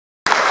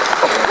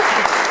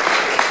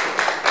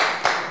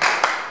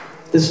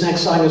This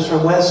next song is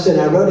from West, and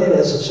I wrote it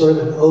as a sort of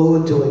an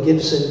ode to a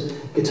Gibson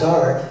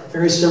guitar,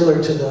 very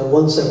similar to the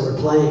ones that we're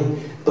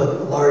playing,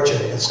 but larger.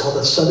 It's called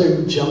a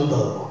Southern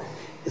Jumbo.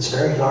 It's a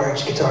very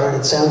large guitar, and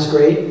it sounds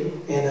great.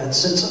 And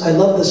since I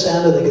love the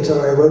sound of the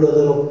guitar, I wrote a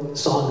little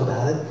song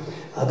about it,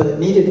 but it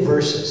needed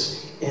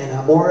verses.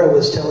 And Maura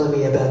was telling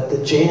me about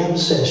the jam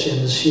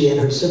sessions she and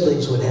her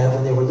siblings would have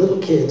when they were little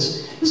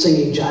kids,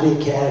 singing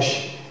Johnny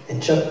Cash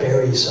and Chuck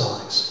Berry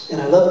songs.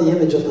 And I love the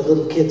image of the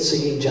little kids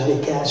singing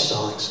Johnny Cash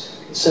songs,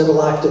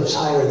 several octaves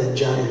higher than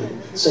Johnny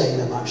sang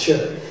them, I'm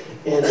sure.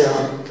 And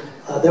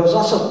there was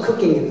also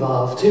cooking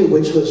involved too,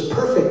 which was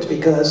perfect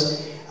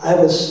because I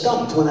was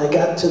stumped when I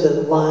got to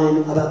the line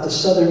about the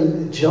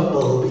Southern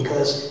Jumbo,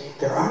 because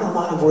there aren't a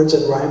lot of words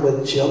that rhyme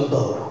with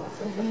jumbo,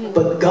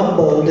 but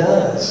gumbo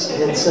does.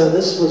 And so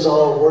this was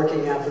all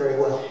working out very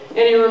well. And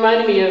it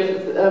reminded me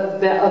of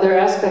that other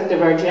aspect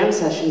of our jam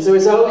sessions. There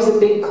was always a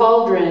big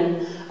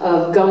cauldron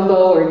of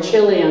gumbo or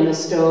chili on the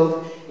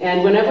stove.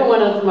 And whenever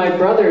one of my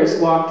brothers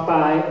walked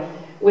by,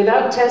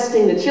 without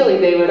testing the chili,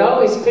 they would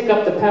always pick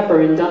up the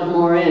pepper and dump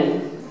more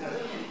in.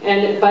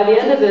 And by the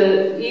end of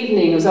the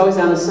evening, it was always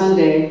on a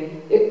Sunday,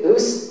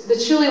 the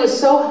chili was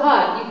so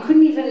hot, you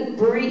couldn't even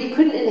breathe, you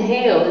couldn't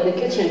inhale in the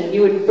kitchen.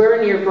 You would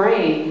burn your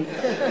brain.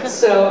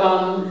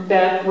 So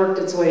that worked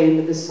its way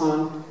into this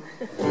song.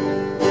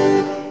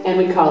 And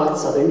we call it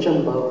Southern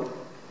Jumbo.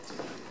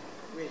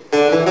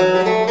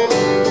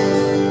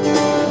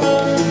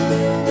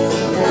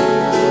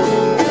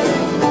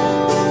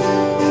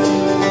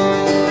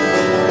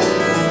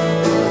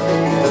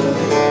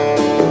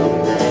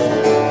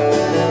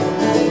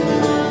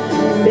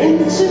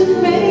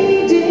 Too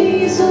many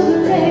days of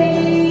the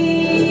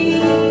rain,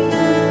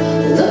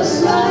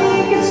 looks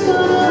like it's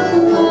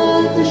gonna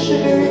flood the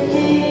sugar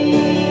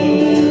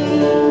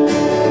cane.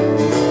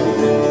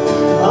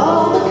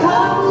 All the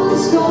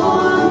cotton's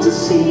gone to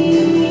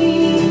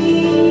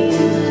seed.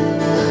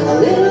 A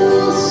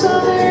little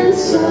southern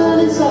sun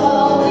is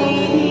all we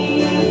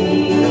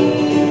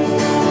need.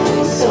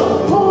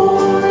 So pour a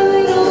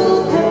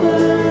little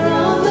pepper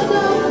on the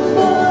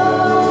gumbo.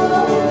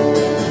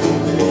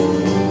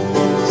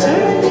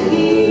 Turn the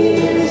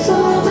gears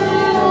on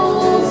that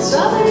old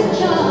Southern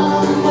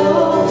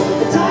Jumbo.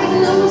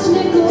 Tighten those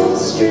nickel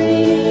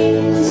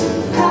strings.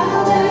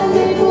 How that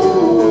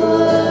maple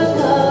wood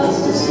loves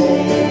to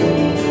sing.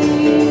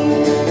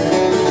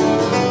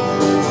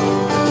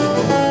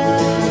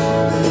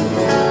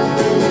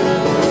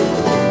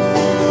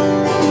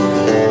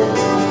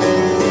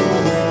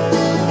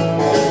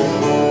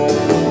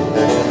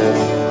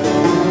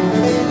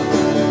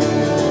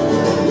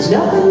 There's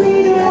nothing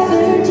we'd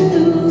rather do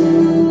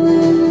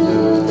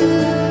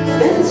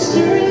than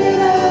stir it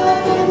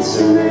up and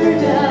simmer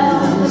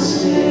down the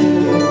stew.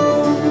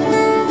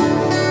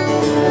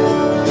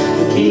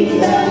 Keep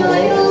that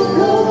ladle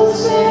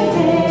close at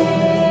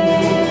hand,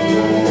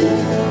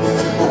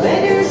 a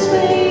beggar's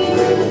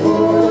favorite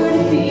for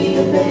to feed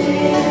the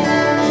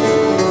band.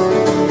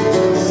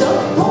 So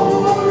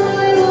pour a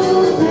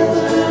little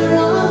pepper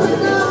on the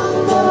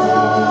gumbo.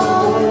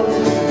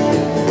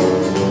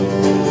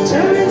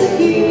 Turn the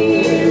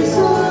gears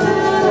on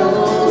that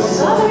old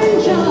Southern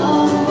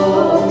Jumbo.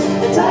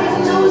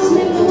 Tighten those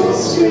nickel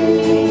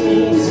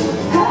strings.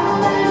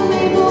 How that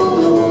maple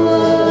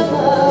wood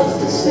loves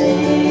to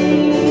sing.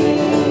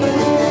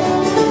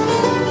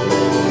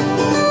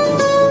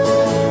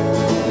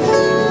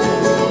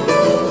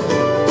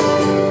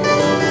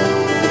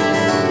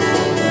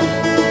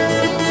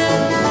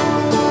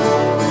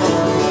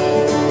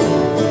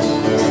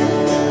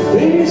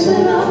 There's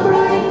an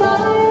upright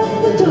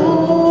by the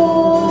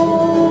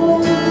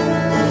door.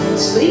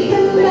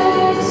 Sleeping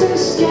bags are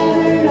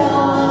scattered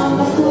on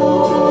the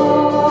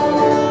floor.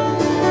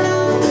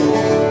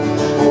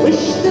 I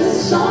wish the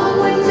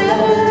song would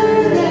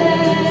never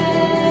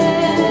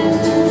end.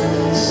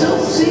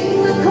 So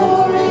sing the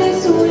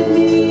chorus with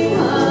me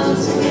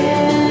once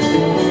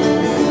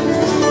again.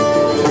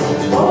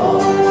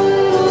 Pour a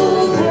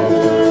little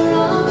pepper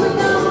on the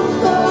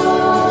gumbo.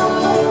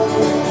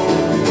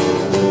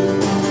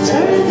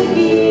 Turn the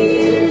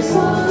gears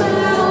on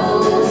that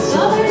old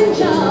Southern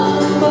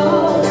Jumbo.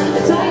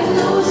 Tighten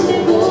those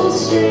nickel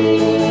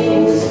strings.